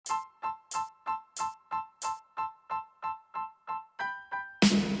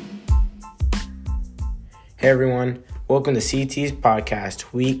Hey everyone, welcome to CT's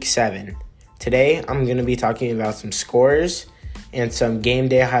podcast, week 7. Today, I'm going to be talking about some scores and some game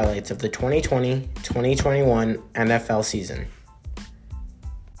day highlights of the 2020-2021 NFL season.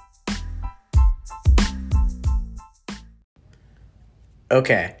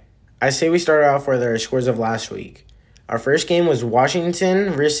 Okay, I say we start off with our scores of last week. Our first game was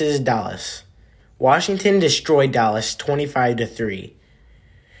Washington versus Dallas. Washington destroyed Dallas 25-3.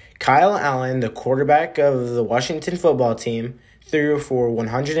 Kyle Allen, the quarterback of the Washington football team, threw for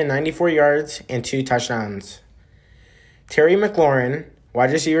 194 yards and 2 touchdowns. Terry McLaurin,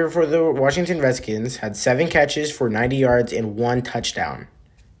 wide receiver for the Washington Redskins, had 7 catches for 90 yards and 1 touchdown.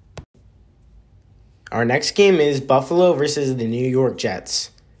 Our next game is Buffalo versus the New York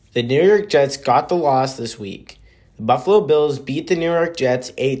Jets. The New York Jets got the loss this week. The Buffalo Bills beat the New York Jets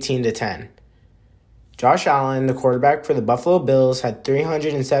 18-10. Josh Allen, the quarterback for the Buffalo Bills, had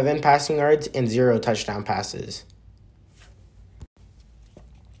 307 passing yards and 0 touchdown passes.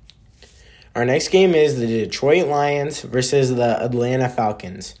 Our next game is the Detroit Lions versus the Atlanta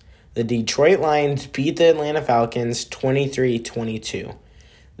Falcons. The Detroit Lions beat the Atlanta Falcons 23-22.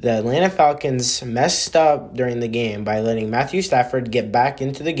 The Atlanta Falcons messed up during the game by letting Matthew Stafford get back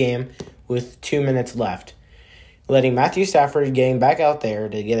into the game with 2 minutes left, letting Matthew Stafford getting back out there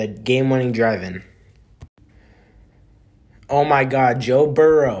to get a game-winning drive in. Oh my God, Joe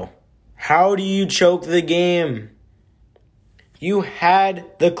Burrow. How do you choke the game? You had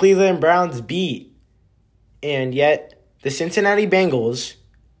the Cleveland Browns beat, and yet the Cincinnati Bengals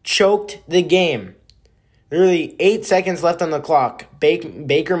choked the game. Literally 8 seconds left on the clock.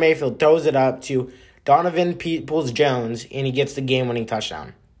 Baker Mayfield throws it up to Donovan Peoples-Jones, and he gets the game-winning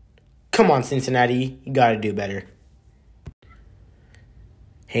touchdown. Come on, Cincinnati. You got to do better.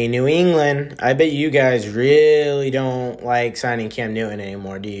 Hey, New England, I bet you guys really don't like signing Cam Newton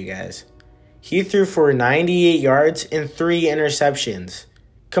anymore, do you guys? He threw for 98 yards and 3 interceptions.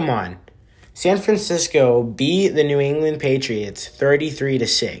 Come on. San Francisco beat the New England Patriots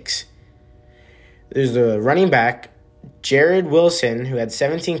 33-6. There's the running back, Jared Wilson, who had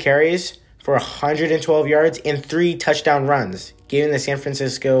 17 carries for 112 yards and 3 touchdown runs, giving the San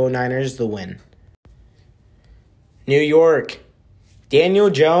Francisco Niners the win. New York. Daniel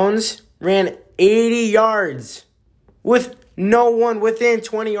Jones ran 80 yards with no one within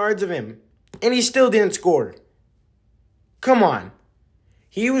 20 yards of him, and he still didn't score. Come on.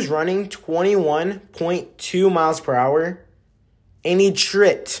 He was running 21.2 miles per hour, and he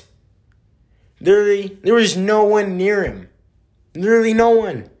tripped. Literally, there was no one near him. Literally no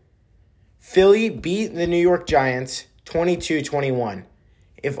one. Philly beat the New York Giants 22-21.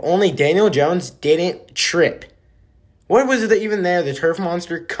 If only Daniel Jones didn't trip. What was it even there? The turf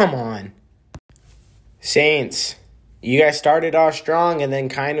monster? Come on. Saints, you guys started off strong and then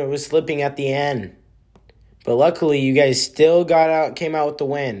kind of was slipping at the end. But luckily, you guys still came out with the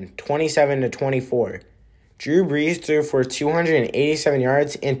win, 27-24. Drew Brees threw for 287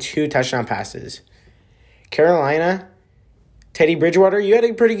 yards and 2 touchdown passes. Carolina, Teddy Bridgewater, you had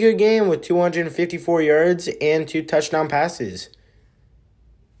a pretty good game with 254 yards and 2 touchdown passes.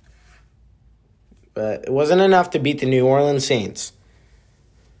 But it wasn't enough to beat the New Orleans Saints.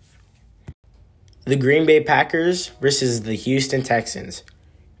 The Green Bay Packers versus the Houston Texans.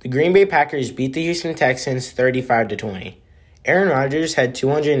 The Green Bay Packers beat the Houston Texans 35-20. Aaron Rodgers had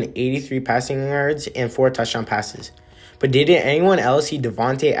 283 passing yards and 4 touchdown passes. But did anyone else see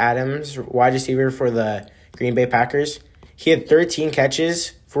Davante Adams, wide receiver for the Green Bay Packers? He had 13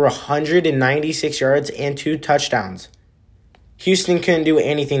 catches for 196 yards and 2 touchdowns. Houston couldn't do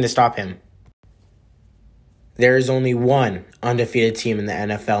anything to stop him. There is only one undefeated team in the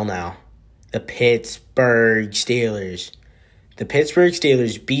NFL now. The Pittsburgh Steelers. The Pittsburgh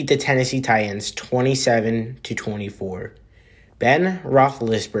Steelers beat the Tennessee Titans 27-24. Ben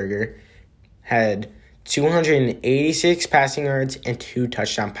Roethlisberger had 286 passing yards and 2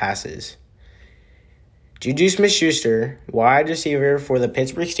 touchdown passes. Juju Smith-Schuster, wide receiver for the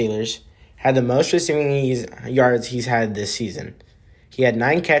Pittsburgh Steelers, had the most receiving yards he's had this season. He had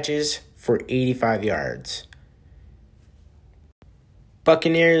 9 catches for 85 yards.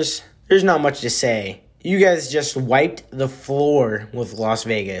 Buccaneers, there's not much to say. You guys just wiped the floor with Las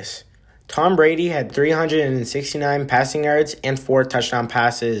Vegas. Tom Brady had 369 passing yards and 4 touchdown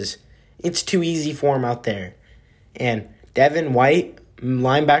passes. It's too easy for him out there. And Devin White,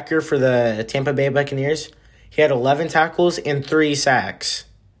 linebacker for the Tampa Bay Buccaneers, he had 11 tackles and 3 sacks.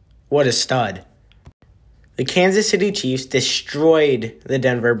 What a stud. The Kansas City Chiefs destroyed the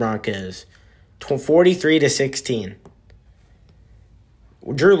Denver Broncos 43-16.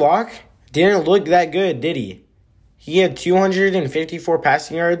 Drew Lock didn't look that good, did he? He had 254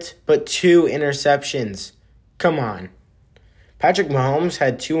 passing yards, but 2 interceptions. Come on. Patrick Mahomes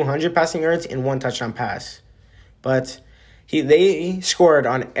had 200 passing yards and 1 touchdown pass. But they scored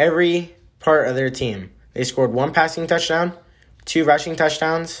on every part of their team. They scored 1 passing touchdown, 2 rushing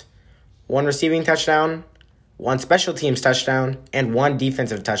touchdowns, 1 receiving touchdown, 1 special teams touchdown, and 1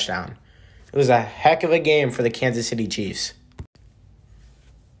 defensive touchdown. It was a heck of a game for the Kansas City Chiefs.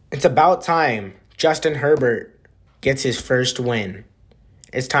 It's about time Justin Herbert gets his first win.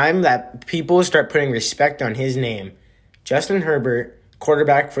 It's time that people start putting respect on his name. Justin Herbert,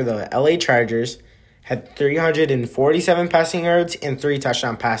 quarterback for the LA Chargers, had 347 passing yards and 3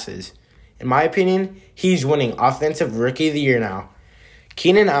 touchdown passes. In my opinion, he's winning Offensive Rookie of the Year now.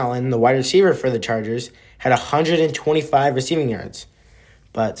 Keenan Allen, the wide receiver for the Chargers, had 125 receiving yards.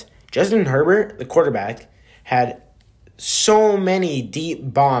 But Justin Herbert, the quarterback, had so many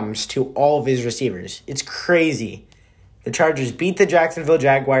deep bombs to all of his receivers. It's crazy. The Chargers beat the Jacksonville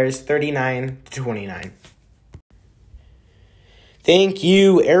Jaguars 39-29. Thank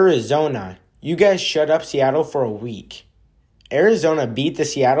you, Arizona. You guys shut up Seattle for a week. Arizona beat the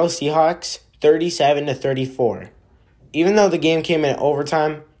Seattle Seahawks 37-34. Even though the game came in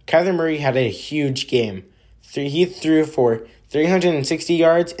overtime, Kyler Murray had a huge game. He threw for 360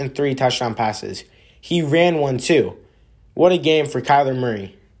 yards and 3 touchdown passes. He ran one too. What a game for Kyler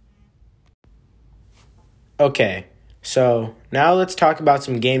Murray. Okay, so now let's talk about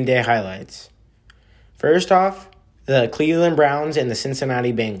some game day highlights. First off, the Cleveland Browns and the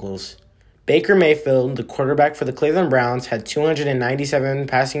Cincinnati Bengals. Baker Mayfield, the quarterback for the Cleveland Browns, had 297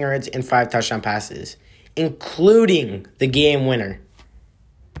 passing yards and 5 touchdown passes, including the game winner.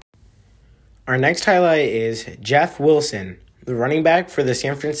 Our next highlight is Jeff Wilson, the running back for the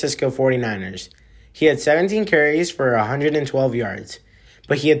San Francisco 49ers. He had 17 carries for 112 yards,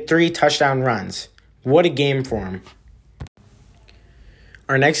 but he had 3 touchdown runs. What a game for him.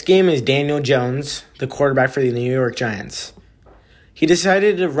 Our next game is Daniel Jones, the quarterback for the New York Giants. He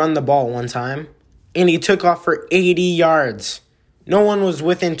decided to run the ball one time, and he took off for 80 yards. No one was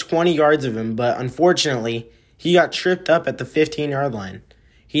within 20 yards of him, but unfortunately, he got tripped up at the 15-yard line.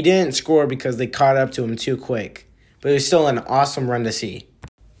 He didn't score because they caught up to him too quick, but it was still an awesome run to see.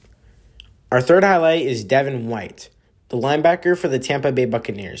 Our third highlight is Devin White, the linebacker for the Tampa Bay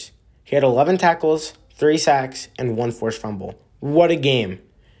Buccaneers. He had 11 tackles, 3 sacks, and 1 forced fumble. What a game.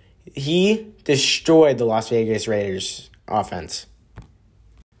 He destroyed the Las Vegas Raiders offense.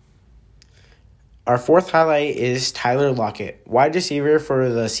 Our fourth highlight is Tyler Lockett, wide receiver for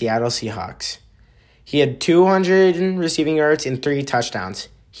the Seattle Seahawks. He had 200 receiving yards and 3 touchdowns.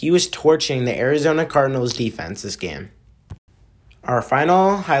 He was torching the Arizona Cardinals defense this game. Our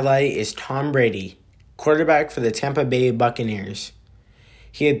final highlight is Tom Brady, quarterback for the Tampa Bay Buccaneers.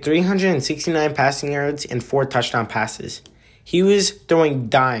 He had 369 passing yards and 4 touchdown passes. He was throwing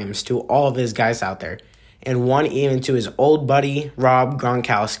dimes to all of his guys out there, and one even to his old buddy, Rob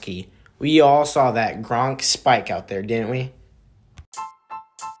Gronkowski. We all saw that Gronk spike out there, didn't we?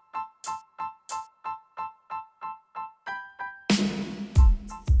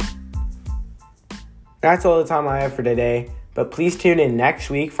 That's all the time I have for today, but please tune in next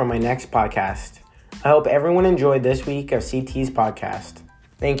week for my next podcast. I hope everyone enjoyed this week of CT's podcast.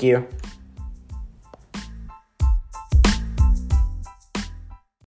 Thank you.